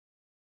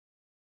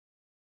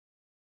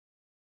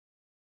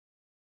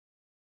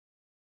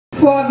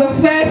For the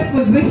first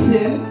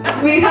position,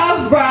 we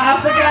have Bra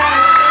Africa.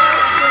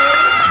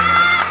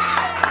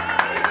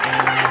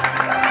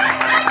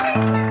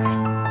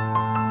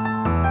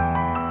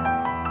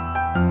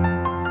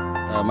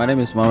 My name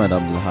is Mohamed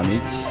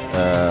Abdulhamid.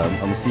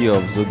 I'm CEO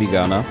of Zobi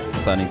Ghana.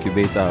 It's an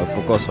incubator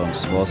focused on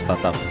small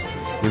startups,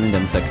 giving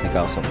them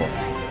technical support.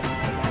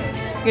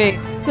 Okay,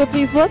 so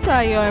please, what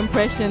are your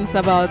impressions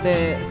about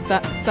the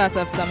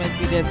Startup Summit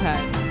we just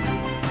had?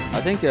 I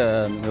think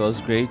it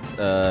was great.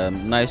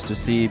 Nice to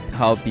see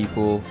how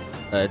people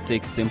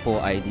take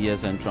simple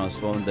ideas and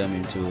transform them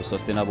into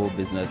sustainable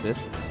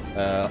businesses.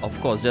 Of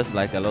course, just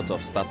like a lot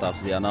of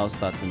startups, they are now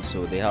starting,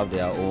 so they have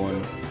their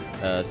own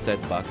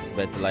setbacks,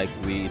 but like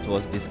it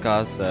was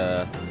discussed,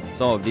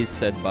 some of these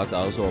setbacks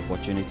are also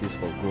opportunities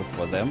for growth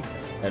for them,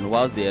 and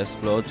whilst they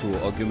explore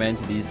to augment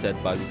these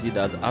setbacks, you see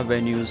that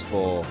avenues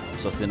for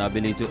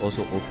sustainability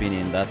also open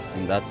in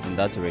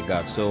that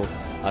regard. So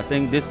I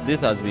think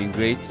this has been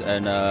great,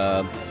 and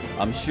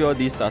I'm sure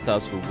these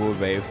startups will go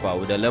very far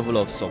with the level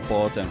of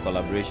support and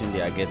collaboration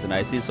they are getting.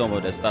 I see some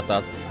of the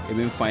startups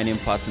even finding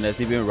partners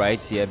even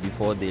right here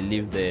before they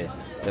leave the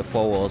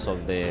four walls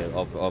of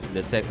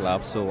the tech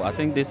lab. So I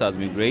think this has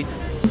been great.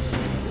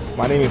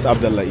 My name is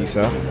Abdullah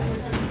Isa.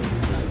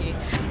 Okay.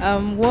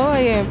 What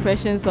are your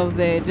impressions of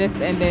the just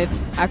ended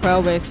Accra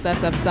West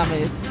Startup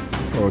Summit?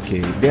 Okay,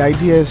 the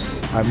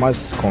ideas, I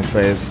must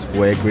confess,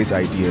 were great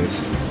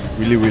ideas.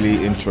 Really,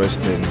 really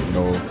interesting, you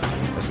know,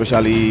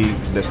 especially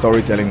the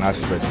storytelling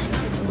aspect,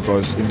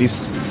 because in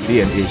this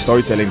day and age,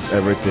 storytelling is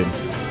everything.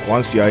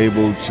 Once you are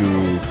able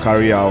to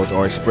carry out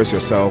or express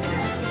yourself,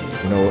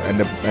 you know,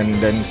 and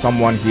then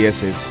someone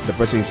hears it, the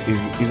person is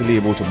easily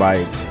able to buy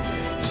it.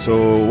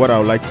 So what I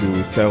would like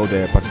to tell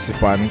the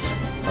participants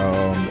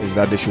is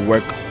that they should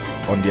work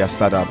on their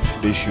startup.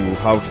 They should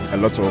have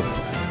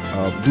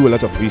do a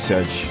lot of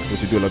research. They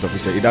should do a lot of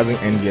research. It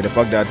doesn't end here. The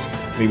fact that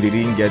maybe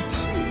they didn't get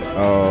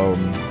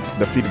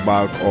the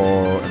feedback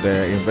or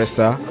the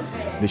investor,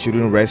 they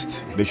shouldn't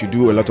rest. They should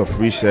do a lot of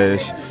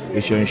research.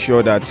 They should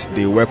ensure that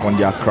they work on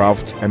their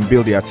craft and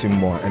build their team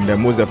more, and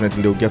then most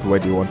definitely they'll get where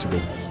they want to go.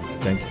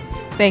 Thank you.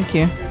 Thank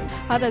you.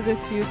 How does it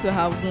feel to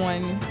have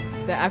won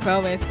the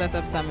Accra West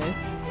Startup Summit?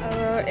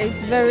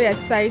 It's very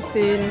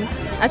exciting.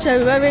 Actually,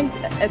 we weren't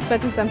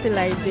expecting something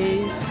like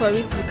this, for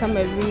it to become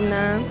a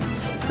winner.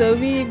 So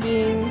we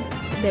being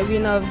the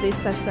winner of this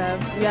startup,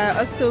 we are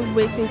also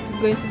waiting to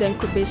go into the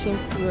incubation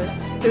period.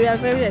 So we are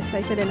very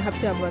excited and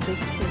happy about this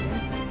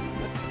program.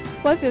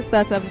 What's your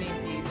startup name,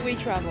 please? We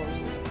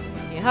Travels.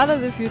 Okay. How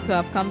does it feel to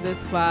have come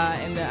this far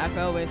in the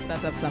Accra West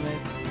Startup Summit?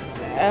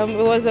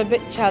 It was a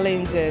bit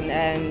challenging,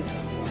 and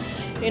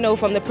you know,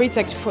 from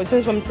pre-tech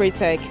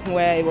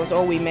where it was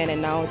all women,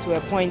 and now to a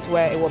point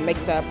where it will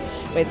mix up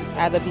with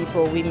other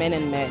people, women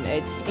and men.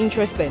 It's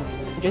interesting.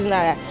 Just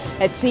like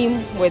a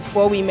team with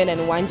 4 women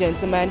and 1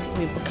 gentleman,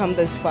 we've come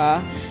this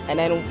far, and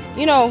then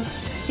you know,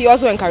 he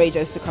also encouraged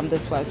us to come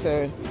this far.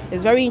 So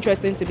it's very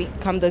interesting to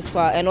come this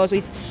far, and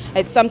also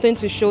it's something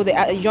to show the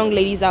young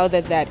ladies out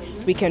there that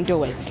we can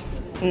do it.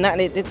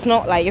 It's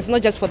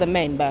not just for the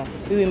men, but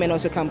we women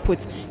also can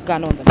put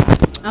Ghana on the map.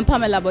 I'm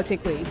Pamela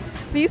Botekwe.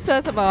 Please tell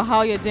us about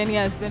how your journey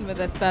has been with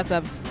the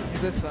startups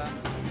this far.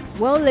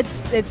 Well,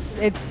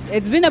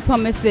 it's been a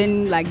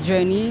promising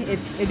journey. It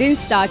didn't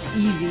start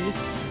easy.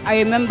 I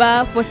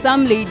remember for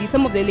some of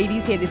the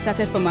ladies here, they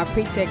started from our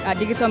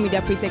digital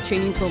media pre-tech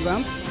training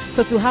program.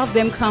 So to have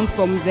them come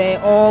from there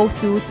all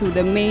through to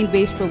the main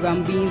base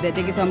program, being the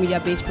digital media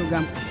base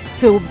program,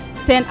 to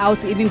turn out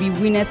to even be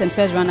winners and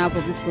first runner-up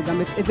of this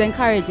program, it's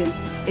encouraging.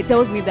 It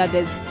tells me that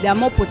there are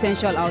more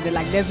potential out there.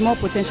 There's more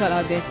potential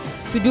out there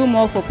to do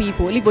more for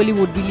people. If only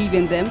would believe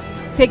in them,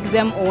 take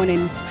them on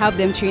and have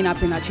them train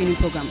up in our training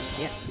programs.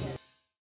 Yes.